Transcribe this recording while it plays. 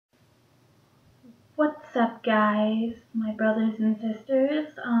What's up, guys, my brothers and sisters?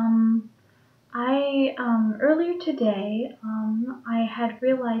 I earlier today, I had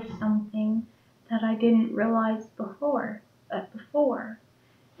realized something that I didn't realize before,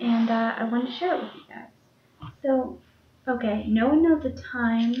 and I want to share it with you guys. So, okay, no one knows the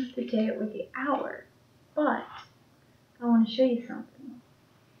time, the day, or the hour, but I want to show you something.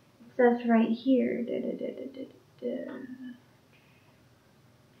 It says right here,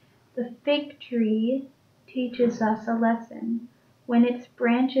 the fig tree teaches us a lesson. When its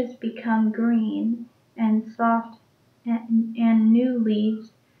branches become green and soft and new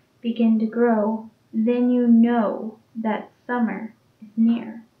leaves begin to grow, then you know that summer is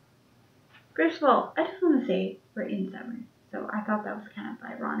near. First of all, I just want to say we're in summer, so I thought that was kind of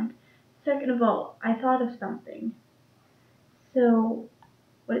ironic. Second of all, I thought of something. So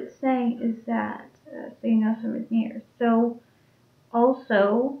what it's saying is that, so you know summer is near. So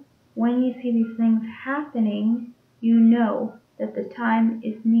also, when you see these things happening, you know that the time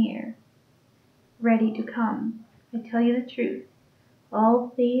is near, ready to come. I tell you the truth,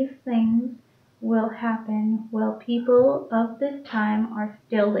 all these things will happen while people of this time are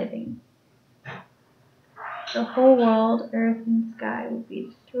still living. The whole world, earth and sky will be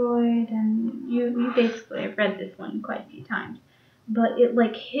destroyed, and you basically, I've read this one quite a few times, but it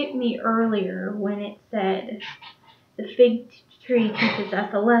like hit me earlier when it said, the fig tree teaches us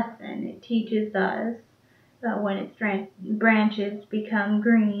a lesson. It teaches us when its branches become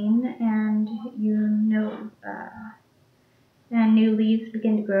green and and new leaves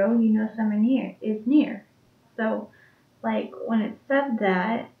begin to grow, you know summer is near. So, like when it said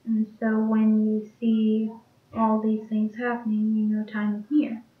that, and so when you see all these things happening, you know time is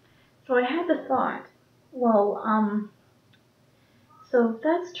near. So I had the thought, well, so if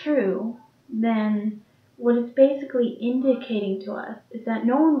that's true, then what it's basically indicating to us is that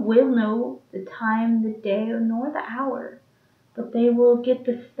no one will know the time, the day, nor the hour, but they will get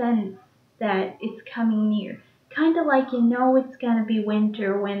the sense that it's coming near. Kind of like you know it's going to be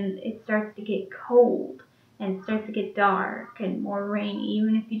winter when it starts to get cold and it starts to get dark and more rainy,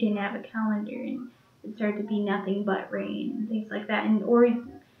 even if you didn't have a calendar and it started to be nothing but rain and things like that. And or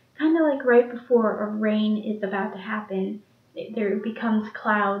kind of like right before a rain is about to happen, there becomes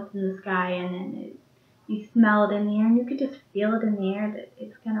clouds in the sky, and then you smell it in the air, and you could just feel it in the air that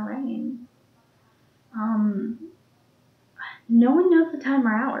it's gonna rain. No one knows the time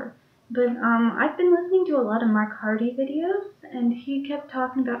or hour, but I've been listening to a lot of Mark Hardy videos, and he kept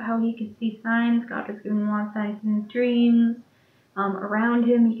talking about how he could see signs. God was giving him a lot of signs in his dreams. Around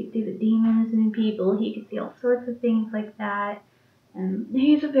him, he could see the demons and people. He could see all sorts of things like that. And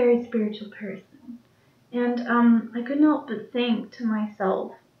he's a very spiritual person. And I couldn't help but think to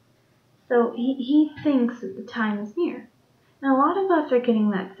myself, so he thinks that the time is near. Now, a lot of us are getting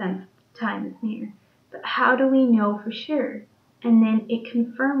that sense that time is near. But how do we know for sure? And then it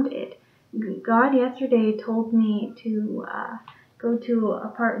confirmed it. God yesterday told me to go to a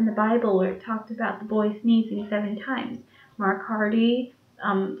part in the Bible where it talked about the boy sneezing 7 times. Mark Hardy,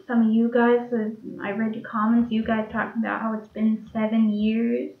 some of you guys, I read your comments, you guys talking about how it's been 7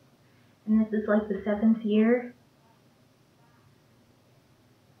 years. And this is like the 7th year.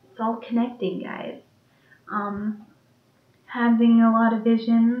 It's all connecting, guys. Having a lot of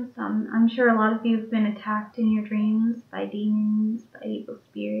visions. I'm sure a lot of you have been attacked in your dreams by demons, by evil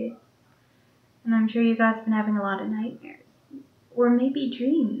spirits. And I'm sure you guys have been having a lot of nightmares. Or maybe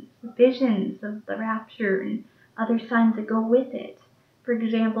dreams, visions of the rapture and other signs that go with it. For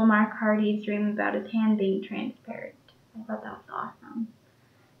example, Mark Hardy's dream about his hand being transparent. I thought that was awesome.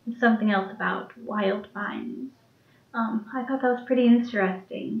 And something else about wild vines. I thought that was pretty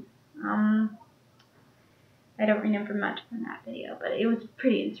interesting. I don't remember much from that video, but it was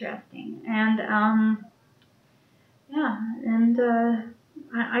pretty interesting. And,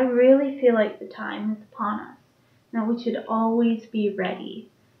 I really feel like the time is upon us. Now, we should always be ready.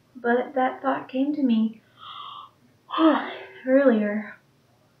 But that thought came to me earlier.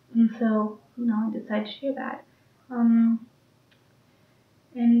 And so, I decided to share that. And,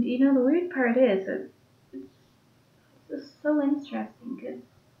 the weird part is, it's just so interesting because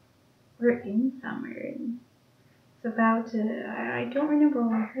we're in summer and it's about to, I don't remember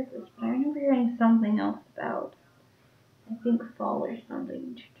where I heard this, but I remember hearing something else about, I think fall or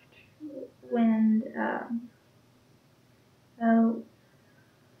something, when, oh,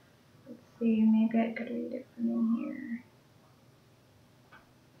 let's see, maybe I could read it from in here.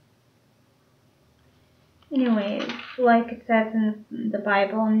 Anyways, like it says in the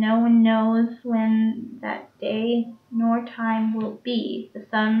Bible, no one knows when that day nor time will be. The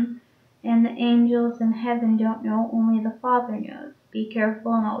Son and the angels in heaven don't know, only the Father knows. Be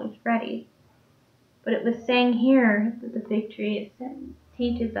careful and always ready. But it was saying here that the fig tree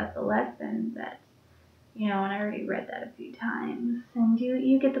teaches us a lesson that, and I already read that a few times, and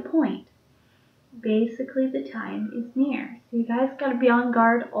you get the point. Basically, the time is near. So you guys gotta be on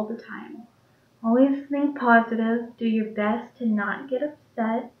guard all the time. Always think positive, do your best to not get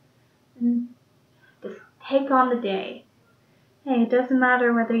upset, and just take on the day. Hey, it doesn't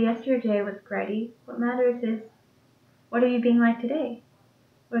matter whether yesterday was cruddy. What matters is, what are you being like today?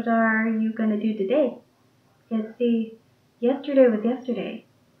 What are you gonna do today? Because see, yesterday was yesterday.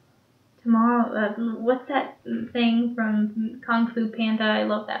 Tomorrow, what's that thing from Kung Fu Panda? I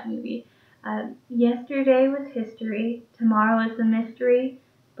love that movie. Yesterday was history, tomorrow is a mystery,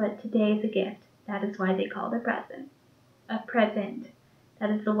 but today is a gift. That is why they call it a present. That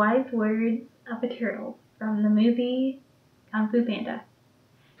is the wise words of a turtle from the movie Kung Fu Panda.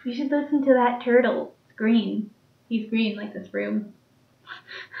 You should listen to that turtle. It's green. He's green like this room.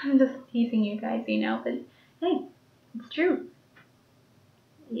 I'm just teasing you guys, but hey, it's true.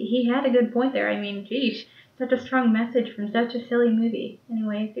 He had a good point there. I mean, geez, such a strong message from such a silly movie.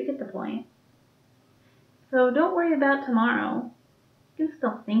 Anyways, you get the point. So don't worry about tomorrow. You can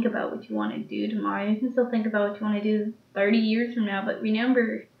still think about what you want to do tomorrow. You can still think about what you want to do 30 years from now. But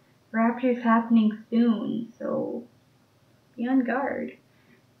remember, rapture's happening soon, so be on guard.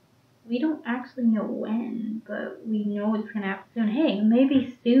 We don't actually know when, but we know it's going to happen soon. Hey,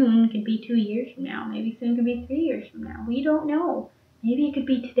 maybe soon could be 2 years from now. Maybe soon could be 3 years from now. We don't know. Maybe it could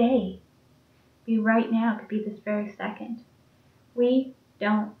be today. Be right now. It could be this very second. We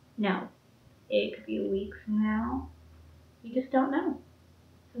don't know. It could be a week from now. You just don't know.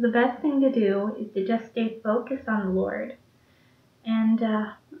 So the best thing to do is to just stay focused on the Lord and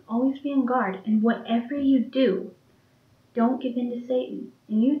always be on guard. And whatever you do, don't give in to Satan.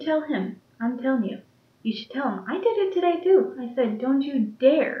 And you tell him, I'm telling you, you should tell him, I did it today too. I said, don't you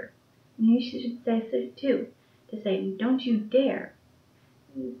dare. And you should say so too to Satan, don't you dare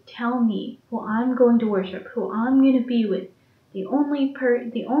tell me who I'm going to worship, who I'm going to be with. The only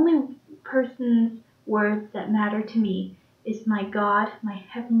person's words that matter to me is my God, my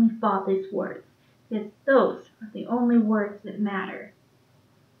Heavenly Father's words. Because those are the only words that matter.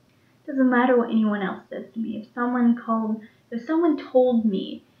 It doesn't matter what anyone else says to me. If someone told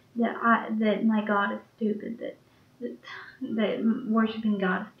me that my God is stupid, that worshiping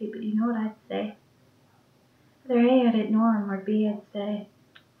God is stupid, you know what I'd say? Either A, I'd ignore him, or B, I'd say,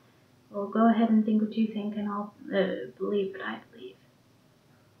 well, go ahead and think what you think, and I'll believe what I believe.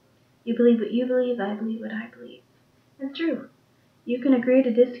 You believe what you believe, I believe what I believe. It's true. You can agree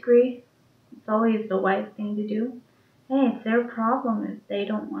to disagree. It's always the wise thing to do. Hey, it's their problem if they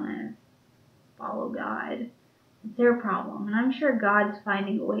don't want to follow God. It's their problem. And I'm sure God's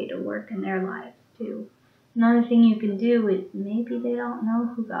finding a way to work in their lives, too. Another thing you can do is maybe they don't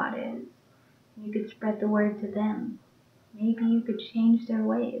know who God is. You could spread the word to them. Maybe you could change their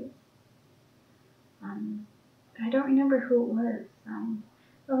ways. I don't remember who it was.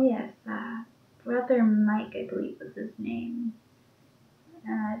 Brother Mike, I believe was his name.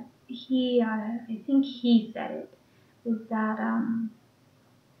 I think he said it, was that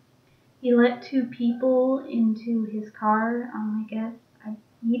he let two people into his car,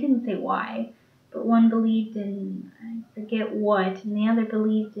 he didn't say why, but one believed in, I forget what, and the other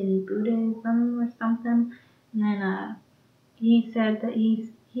believed in Buddhism or something, and then he said that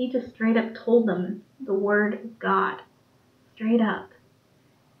he just straight up told them the word of God, straight up.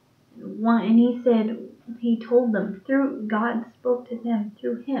 And he said he told them through God spoke to them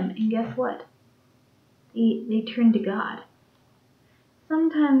through him, and guess what? They turned to God.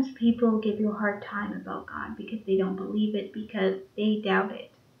 Sometimes people give you a hard time about God because they don't believe it, because they doubt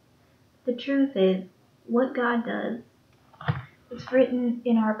it. The truth is, what God does, it's written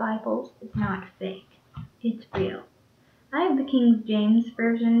in our Bibles, is not fake. It's real. I have the King James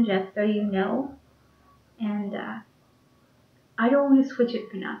Version, just so you know, and I don't want to switch it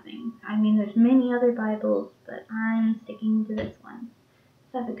for nothing. I mean, there's many other Bibles, but I'm sticking to this one.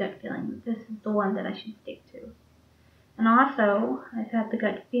 I have a gut feeling that this is the one that I should stick to. And also, I've had the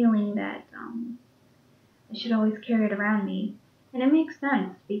gut feeling that I should always carry it around me. And it makes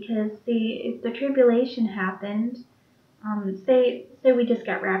sense, because if the tribulation happened, say we just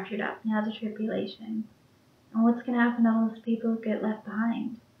got raptured up, now the tribulation, and what's going to happen to all those people who get left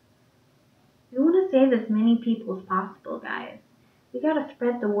behind? We want to save as many people as possible, guys. We gotta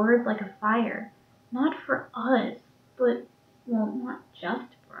spread the word like a fire. Not for us, but, well, not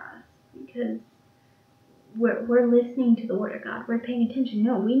just for us, because we're listening to the word of God. We're paying attention.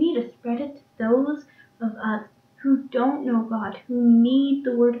 No, we need to spread it to those of us who don't know God, who need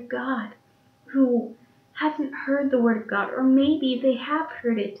the word of God, who hasn't heard the word of God, or maybe they have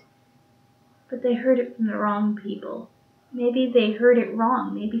heard it, but they heard it from the wrong people. Maybe they heard it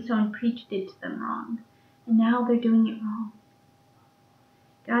wrong. Maybe someone preached it to them wrong, and now they're doing it wrong.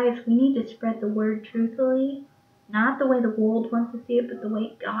 Guys, we need to spread the word truthfully, not the way the world wants to see it, but the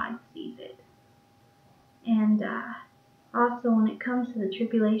way God sees it. And also, when it comes to the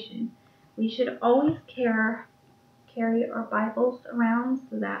tribulation, we should always carry our Bibles around,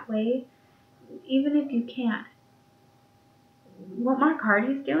 so that way, even if you can't, what Mark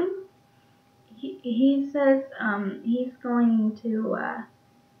Hardy's doing, he says he's going to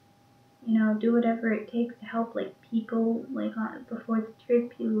do whatever it takes to help like people like before the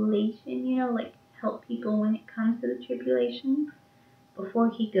tribulation, like help people when it comes to the tribulation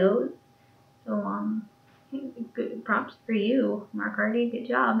before he goes. So good props for you, Mark Hardy. Good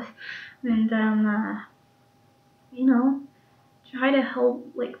job. And try to help.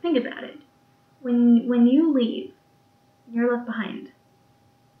 Like, think about it. When you leave, you're left behind.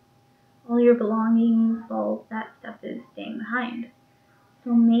 All your belongings, all that stuff is staying behind.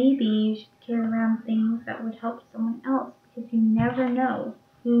 So maybe you should carry around things that would help someone else, because you never know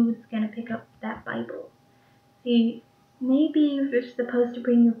who's going to pick up that Bible. See, maybe you're supposed to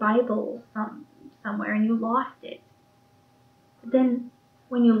bring your Bible somewhere and you lost it. But then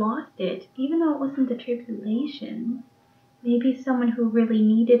when you lost it, even though it wasn't the tribulation, maybe someone who really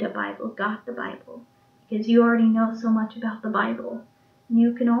needed a Bible got the Bible, because you already know so much about the Bible. And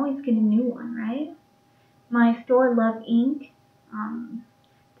you can always get a new one, right? My store, Love Inc.,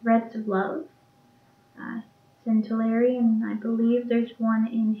 Threads of Love, Centenary, and I believe there's one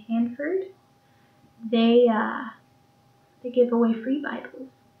in Hanford. They give away free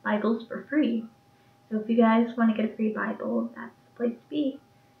Bibles for free. So if you guys want to get a free Bible, that's the place to be.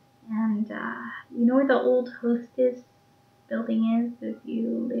 And you know where the old Hostess building is if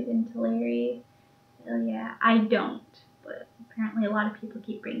you live in Tulare? Well, yeah, I don't, but apparently a lot of people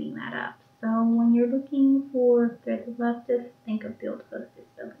keep bringing that up. So when you're looking for Threads of Love, just think of the old Hostess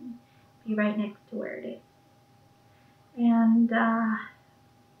building. Be right next to where it is. And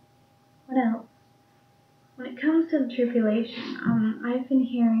what else? When it comes to the tribulation, I've been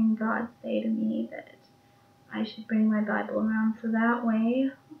hearing God say to me that I should bring my Bible around, so that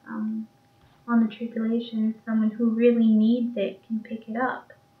way, on the tribulation, someone who really needs it can pick it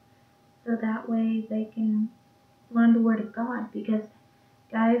up. So that way they can learn the Word of God. Because,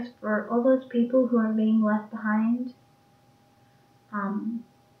 guys, for all those people who are being left behind,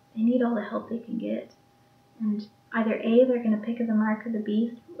 they need all the help they can get. And either A, they're going to pick the mark of the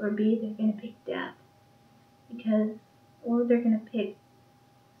beast, or B, they're going to pick death. Or they're going to pick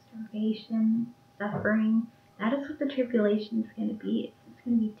starvation, suffering. That is what the tribulation is going to be. It's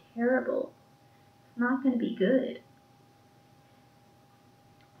going to be terrible. It's not going to be good.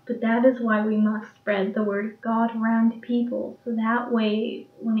 But that is why we must spread the word of God around to people. So that way,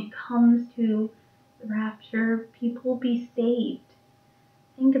 when it comes to the rapture, people will be saved.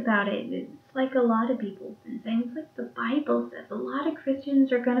 Think about it. It's like a lot of people have been saying. It's like the Bible says. A lot of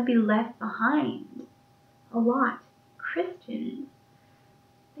Christians are going to be left behind. A lot. Christians.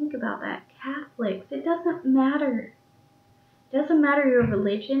 Think about that. Catholics. It doesn't matter. It doesn't matter your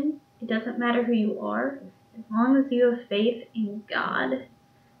religion. It doesn't matter who you are. As long as you have faith in God,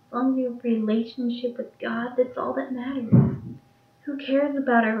 as long as you have a relationship with God, that's all that matters. Who cares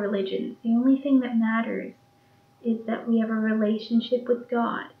about our religions? The only thing that matters is that we have a relationship with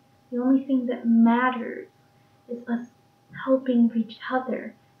God. The only thing that matters is us helping each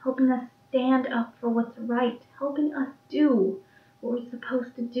other, helping us stand up for what's right, helping us do what we're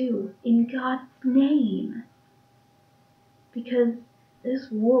supposed to do in God's name. Because this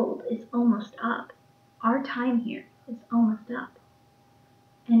world is almost up. Our time here is almost up.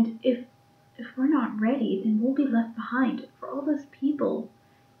 And if we're not ready, then we'll be left behind. For all those people,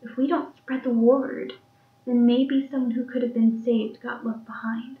 if we don't spread the word, then maybe someone who could have been saved got left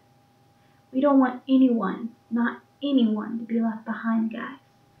behind. We don't want anyone, not anyone, to be left behind, guys.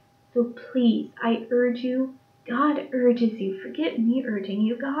 So please, I urge you, God urges you, forget me urging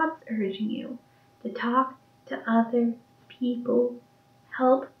you, God's urging you to talk to other people.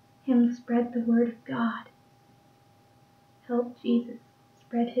 Help him spread the word of God. Help Jesus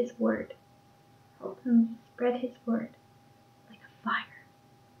spread his word. Help him spread his word like a fire.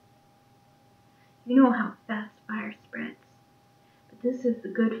 You know how fast fire spreads. But this is the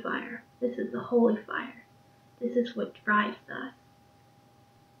good fire. This is the holy fire. This is what drives us.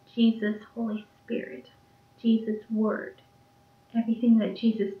 Jesus' Holy Spirit. Jesus' Word. Everything that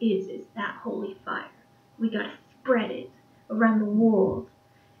Jesus is that holy fire. We gotta spread it around the world.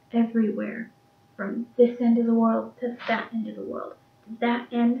 Everywhere. From this end of the world to that end of the world. To that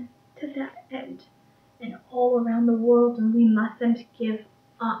end to that end. And all around the world, and we mustn't give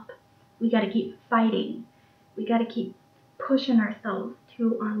up. we got to keep fighting. We got to keep pushing ourselves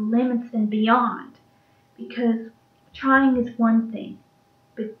to our limits and beyond. Because trying is one thing,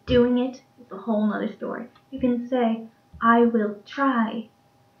 but doing it is a whole nother story. You can say, I will try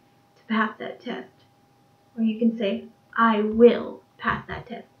to pass that test. Or you can say, I will pass that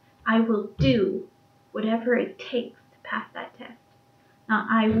test. I will do whatever it takes to pass that test. Not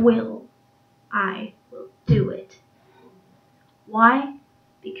I will do it. Why?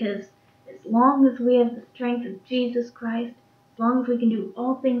 Because as long as we have the strength of Jesus Christ, as long as we can do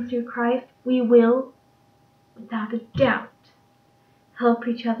all things through Christ, we will, without a doubt, help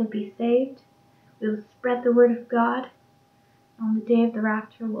each other be saved. We will spread the word of God. On the day of the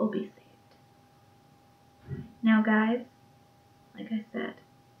rapture, we'll be saved. Now, guys, like I said,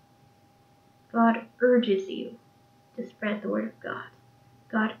 God urges you to spread the word of God.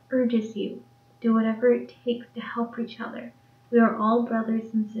 God urges you to do whatever it takes to help each other. We are all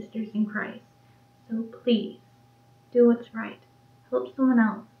brothers and sisters in Christ. So please, do what's right. Help someone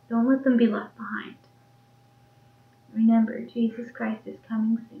else. Don't let them be left behind. Remember, Jesus Christ is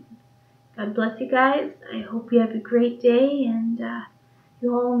coming soon. God bless you guys. I hope you have a great day, and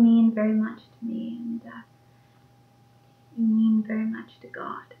you all mean very much to me, and you mean very much to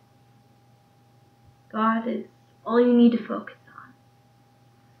God. God is all you need to focus on.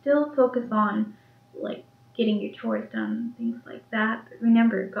 Still focus on, like, getting your chores done, things like that, but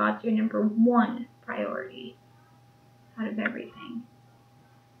remember, God's your number one priority out of everything.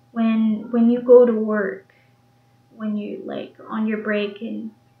 When you go to work, when you, like, on your break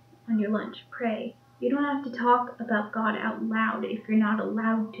and on your lunch, pray. You don't have to talk about God out loud if you're not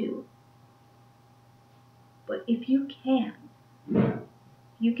allowed to. But if you can, if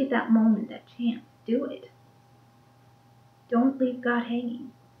you get that moment, that chance, do it. Don't leave God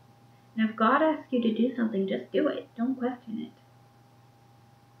hanging. And if God asks you to do something, just do it. Don't question it.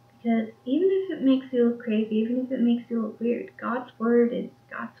 Because even if it makes you look crazy, even if it makes you look weird, God's word is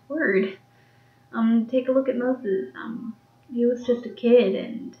God's word. Take a look at Moses. He was just a kid,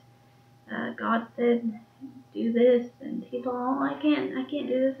 and God said, do this, and he thought, oh, I can't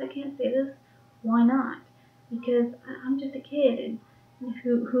do this, I can't say this. Why not? Because I'm just a kid, and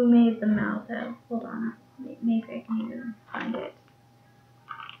who made the mouth of, hold on, maybe I can even find it.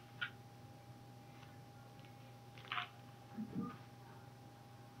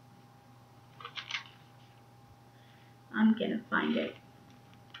 I'm gonna find it.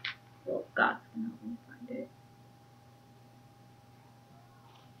 Well, God's gonna help me find it.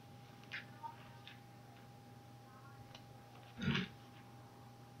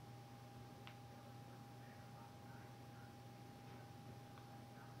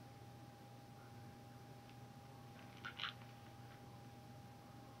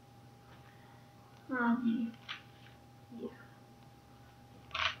 Yeah.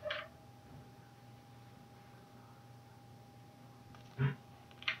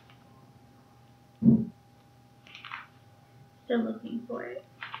 Still looking for it.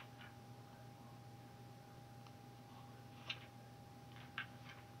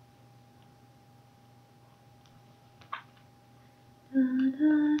 Da,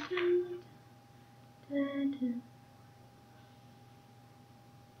 da, da, da, da.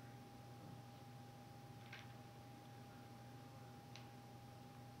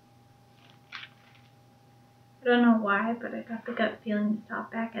 I don't know why, but I got the gut feeling to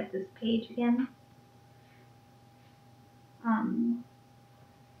stop back at this page again.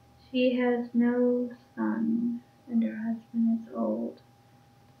 She has no son, and her husband is old.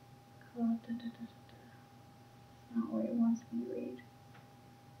 That's not what it wants me to read.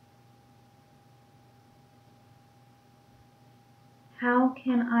 How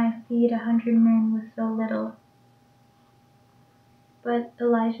can I feed 100 men with so little? But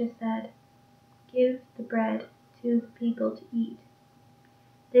Elijah said, give the bread to the people to eat.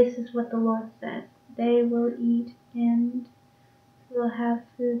 This is what the Lord says. They will eat and will have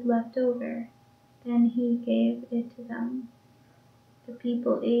food left over. Then he gave it to them. The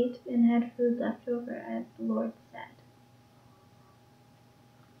people ate and had food left over, as the Lord said.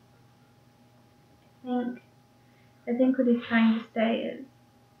 I think what he's trying to say is,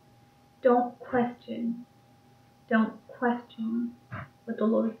 don't question what the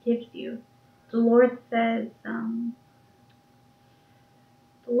Lord gives you. The Lord says,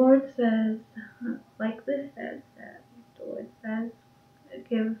 like this says, the Lord says,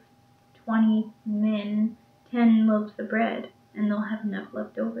 give 20 men 10 loaves of bread, and they'll have enough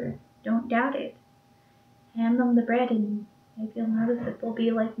left over. Don't doubt it. Hand them the bread, and maybe you'll notice that there'll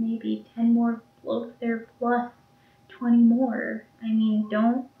be like maybe 10 more loaves there plus 20 more. I mean,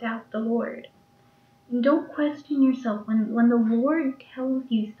 don't doubt the Lord. And don't question yourself. When the Lord tells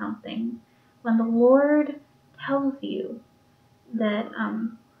you something, When the Lord tells you that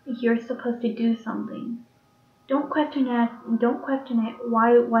you're supposed to do something, don't question it. Don't question it.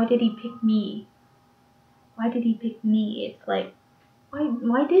 Why did He pick me? Why did He pick me? It's like,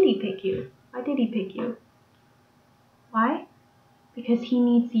 why did He pick you? Why did He pick you? Why? Because He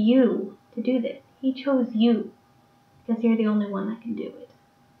needs you to do this. He chose you because you're the only one that can do it.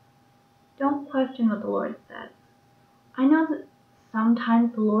 Don't question what the Lord says. I know that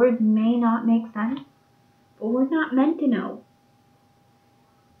sometimes the Lord may not make sense, but we're not meant to know.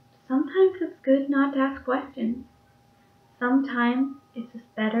 Sometimes it's good not to ask questions. Sometimes it's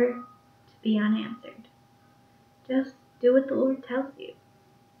just better to be unanswered. Just do what the Lord tells you.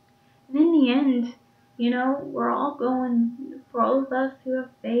 And in the end, we're all going, for all of us who have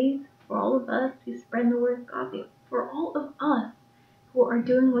faith, for all of us who spread the word of God, for all of us who are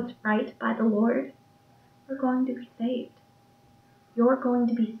doing what's right by the Lord, we're going to be saved. You're going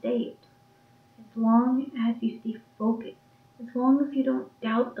to be saved as long as you stay focused, as long as you don't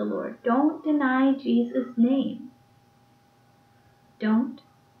doubt the Lord. Don't deny Jesus' name. Don't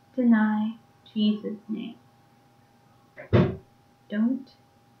deny Jesus' name. Don't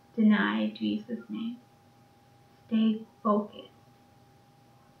deny Jesus' name. Stay focused.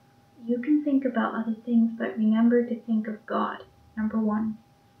 You can think about other things, but remember to think of God, number one,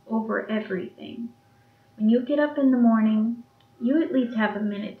 over everything. When you get up in the morning, you at least have a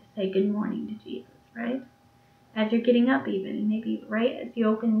minute to say good morning to Jesus, right? As you're getting up even, maybe right as you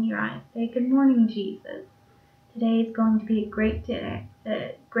open your eyes, say good morning, Jesus. Today is going to be a great day.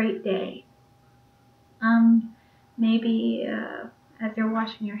 Maybe as you're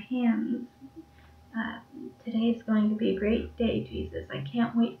washing your hands, today is going to be a great day, Jesus. I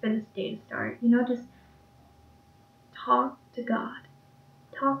can't wait for this day to start. Just talk to God.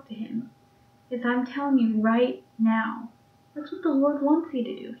 Talk to Him. Because I'm telling you right now, that's what the Lord wants you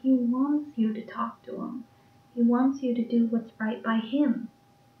to do. He wants you to talk to Him. He wants you to do what's right by Him.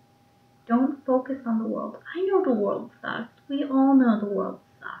 Don't focus on the world. I know the world sucks. We all know the world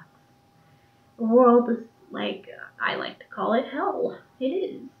sucks. The world is I like to call it hell. It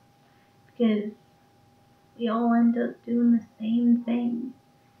is. Because we all end up doing the same thing.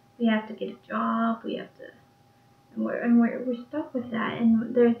 We have to get a job. We have to, and we're stuck with that.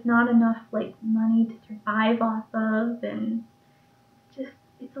 And there's not enough money to survive off of, and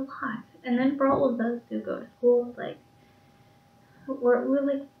it's a lot. And then for all of us who go to school,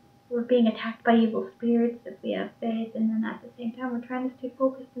 we're being attacked by evil spirits if we have faith, and then at the same time we're trying to stay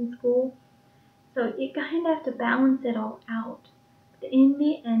focused in school. So you kind of have to balance it all out. But in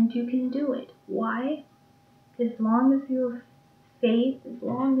the end, you can do it. Why? Because as long as you have faith, as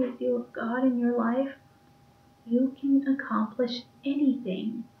long as you have God in your life, you can accomplish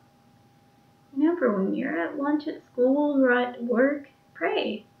anything. Remember, when you're at lunch at school or at work,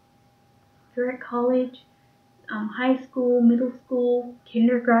 pray. If you're at college, high school, middle school,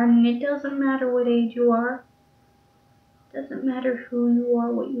 kindergarten, it doesn't matter what age you are. It doesn't matter who you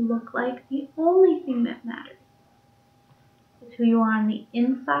are, what you look like. The only thing that matters is who you are on the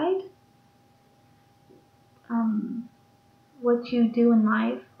inside, what you do in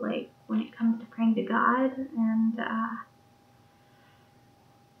life, when it comes to praying to God, and I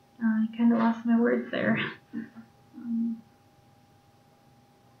kind of lost my words there. And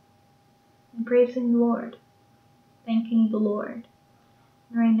praising the Lord, thanking the Lord,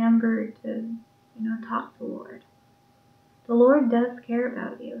 and remember to, talk to the Lord. The Lord does care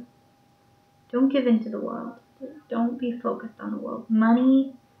about you. Don't give in to the world. Don't be focused on the world.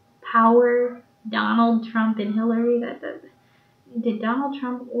 Money, power, Donald Trump and Hillary. Did Donald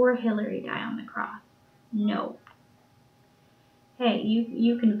Trump or Hillary die on the cross? No. Hey,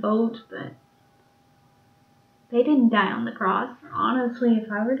 you can vote, but they didn't die on the cross. Honestly,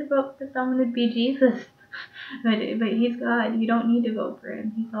 if I were to vote for someone, it'd be Jesus. but He's God. You don't need to vote for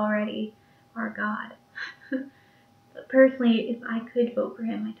Him. He's already our God. But personally, if I could vote for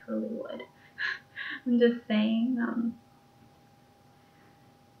Him, I totally would. I'm just saying,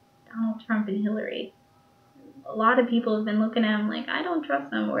 Donald Trump and Hillary. A lot of people have been looking at them like, I don't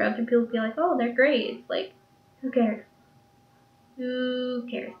trust them, or other people be like, oh, they're great. It's who cares? Who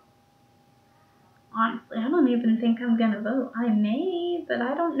cares? Honestly, I don't even think I'm gonna vote. I may, but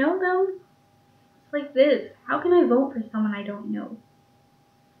I don't know them. It's like this. How can I vote for someone I don't know?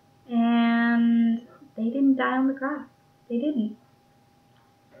 And they didn't die on the cross. They didn't.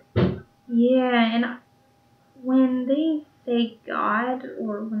 Yeah, and when they say God,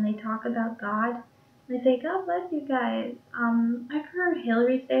 or when they talk about God, they say, God bless you guys. I've heard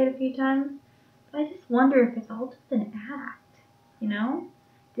Hillary say it a few times, but I just wonder if it's all just an act,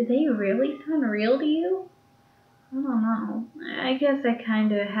 Do they really sound real to you? I don't know. I guess I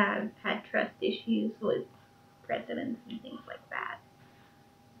kind of have had trust issues with presidents and things like that.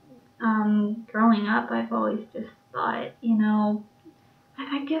 Growing up, I've always just thought,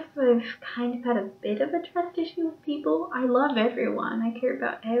 I guess I've kind of had a bit of a trust issue with people. I love everyone. I care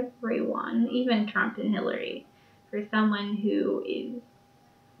about everyone, even Trump and Hillary. For someone who is,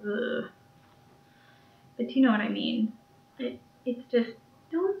 ugh. But you know what I mean. It's just,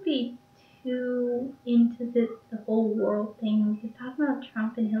 don't be too into the whole world thing. You're talking about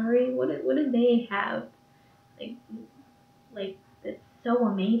Trump and Hillary. What do they have? Like, like that's so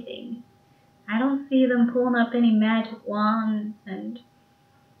amazing. I don't see them pulling up any magic wands and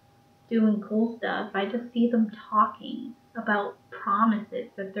doing cool stuff. I just see them talking about promises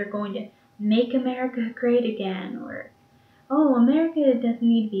that they're going to make America great again, or, oh, America doesn't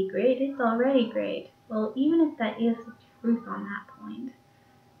need to be great, it's already great. Well, even if that is the truth on that point,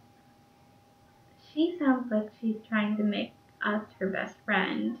 she sounds like she's trying to make us her best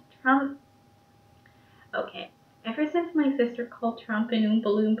friend. Trump, okay, ever since my sister called Trump an Oompa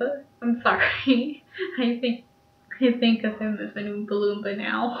Loompa, I'm sorry, I think of him as an Oompa Loompa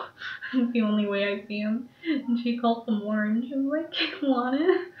now. It's the only way I see him. And she calls him orange. I'm like,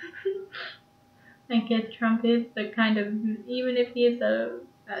 Lana. I guess Trump is the kind of, even if he is a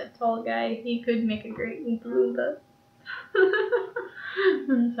tall guy, he could make a great Oompa Loompa.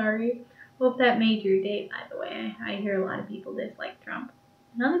 I'm sorry. Hope that made your day, by the way. I hear a lot of people dislike Trump.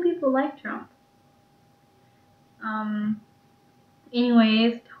 And other people like Trump.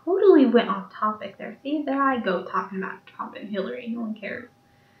 Anyways, totally went off topic there. See, there I go talking about Trump and Hillary. No one cares.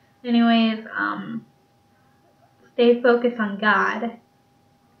 Anyways, stay focused on God.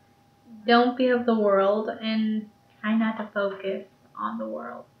 Don't be of the world, and try not to focus on the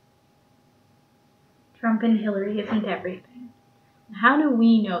world. Trump and Hillary isn't everything. How do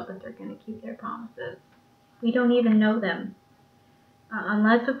we know that they're going to keep their promises? We don't even know them.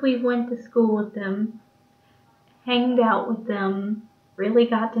 Unless if we went to school with them, hanged out with them, really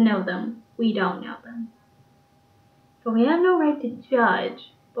got to know them, we don't know them. So we have no right to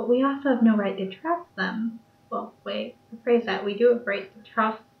judge, but we also have no right to trust them. Well, wait, rephrase that. We do have right to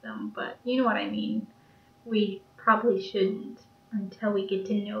trust them, but you know what I mean. We probably shouldn't until we get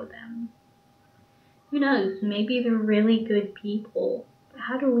to know them. Who knows? Maybe they're really good people. But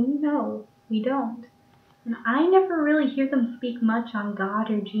how do we know? We don't. And I never really hear them speak much on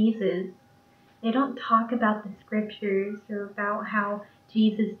God or Jesus. They don't talk about the scriptures or about how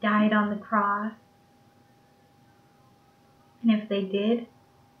Jesus died on the cross. And if they did,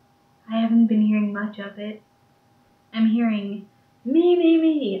 I haven't been hearing much of it. I'm hearing,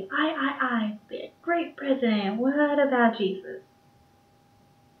 me, I, be a great president. What about Jesus?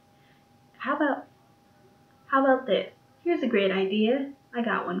 How about this? Here's a great idea. I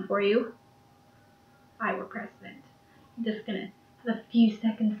got one for you. If I were president, I'm just gonna have a few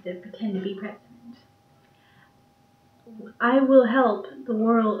seconds to pretend to be president. I will help the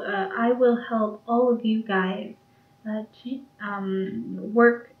world. I will help all of you guys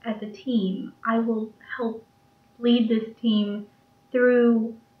work as a team. I will help lead this team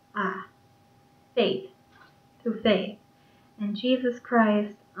through faith, and Jesus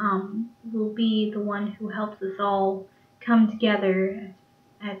Christ will be the one who helps us all come together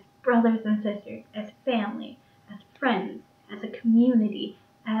as brothers and sisters, as family, as friends, as a community,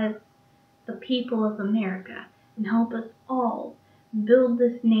 as the people of America, and help us all build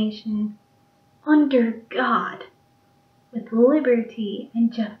this nation under God with liberty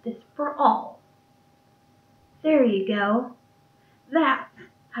and justice for all. There you go. That's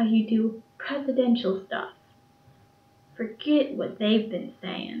how you do presidential stuff. Forget what they've been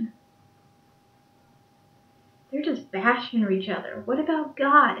saying. They're just bashing each other. What about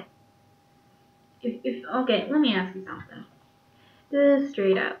God? Okay, let me ask you something. Just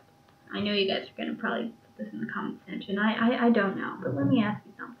straight up. I know you guys are going to probably put this in the comment section. I don't know, but let me ask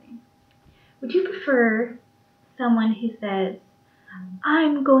you something. Would you prefer someone who says,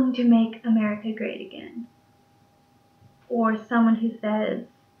 I'm going to make America great again? Or someone who says,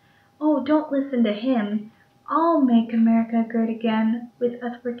 oh, don't listen to him. I'll make America great again with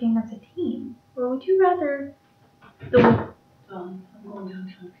us working as a team. Or would you rather I'm going down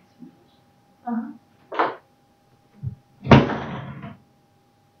to some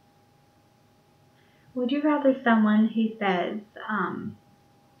Would you rather someone who says,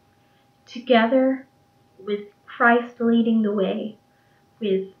 together with Christ leading the way,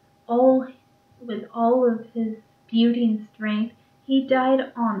 with all of his beauty and strength, he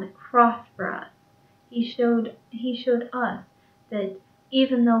died on the cross for us. He showed us that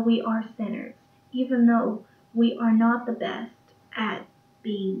even though we are sinners, even though we are not the best at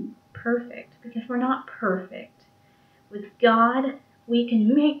being perfect, because we're not perfect, With God, we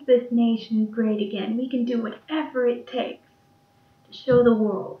can make this nation great again. We can do whatever it takes to show the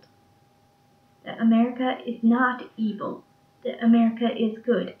world that America is not evil, that America is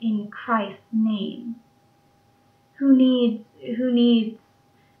good in Christ's name. Who needs me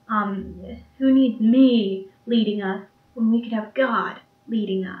leading us when we could have God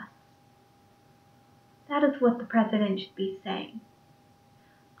leading us? That is what the president should be saying.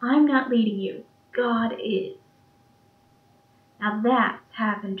 I'm not leading you, God is. Now that's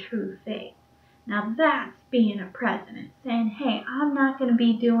having true faith. Now that's being a president, saying, hey, I'm not going to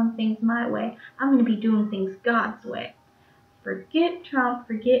be doing things my way. I'm going to be doing things God's way. Forget Trump,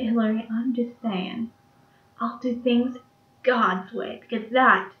 forget Hillary. I'm just saying, I'll do things God's way, because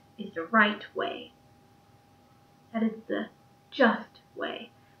that is the right way. That is the just way.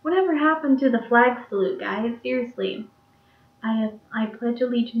 Whatever happened to the flag salute, guys? Seriously. I pledge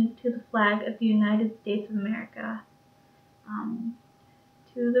allegiance to the flag of the United States of America,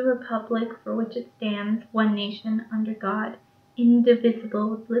 to the republic for which it stands, one nation, under God, indivisible,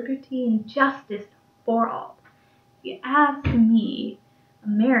 with liberty and justice for all. If you ask me,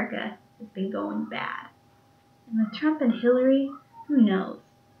 America has been going bad. And with Trump and Hillary, who knows?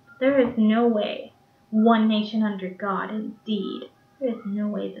 There is no way, one nation under God, indeed. There is no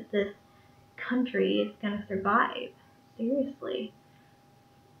way that this country is going to survive. Seriously.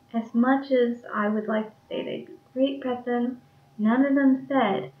 As much as I would like to say that great president, none of them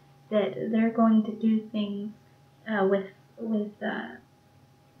said that they're going to do things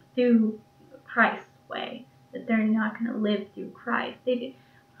through Christ's way, that they're not going to live through Christ.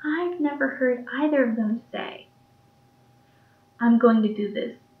 I've never heard either of them say, I'm going to do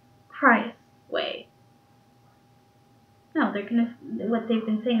this Christ's way. No, what they've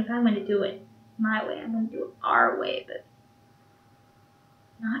been saying is, I'm going to do it my way. I'm going to do it our way, but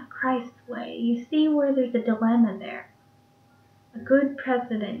not Christ's way. You see where there's a dilemma there. A good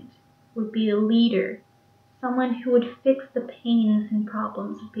president would be a leader, someone who would fix the pains and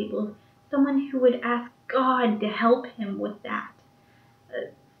problems of people, someone who would ask God to help him with that,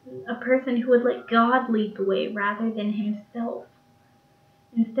 a person who would let God lead the way rather than himself.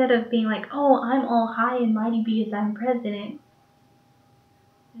 Instead of being like, oh, I'm all high and mighty because I'm president.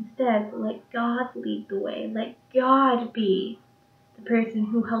 Instead, let God lead the way. Let God be the person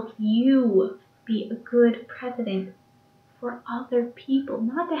who helps you be a good president for other people.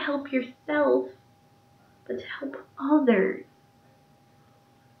 Not to help yourself, but to help others.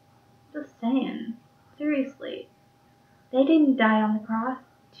 Just saying. Seriously. They didn't die on the cross.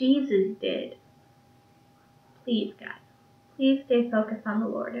 Jesus did. Please, guys. Please stay focused on the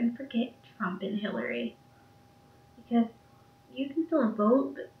Lord and forget Trump and Hillary. Because you can still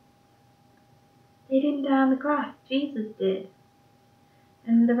vote, but they didn't die on the cross. Jesus did.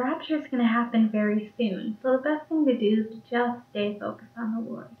 And the rapture is going to happen very soon. So the best thing to do is to just stay focused on the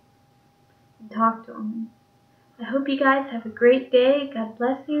Lord and talk to Him. I hope you guys have a great day. God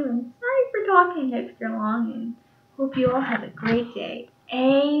bless you. And sorry for talking extra long. And hope you all have a great day.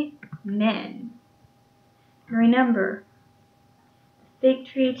 Amen. And remember, the fig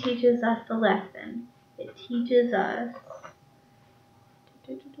tree teaches us a lesson. It teaches us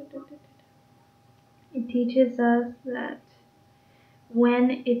that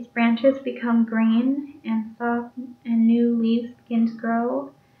when its branches become green and soft and new leaves begin to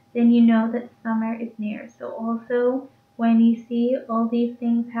grow, then you know that summer is near. So also, when you see all these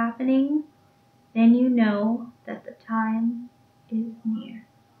things happening, then you know that the time is near.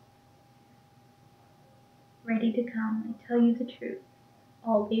 Ready to come. I tell you the truth.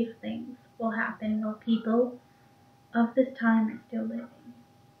 All these things will happen while people of this time are still living.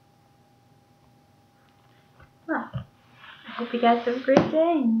 Well, I hope you guys have a great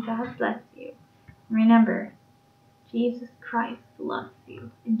day and God bless you. Remember, Jesus Christ loves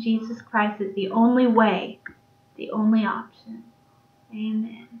you, and Jesus Christ is the only way, the only option.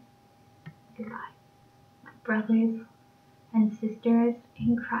 Amen. Goodbye, my brothers and sisters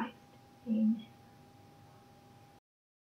in Christ. Amen.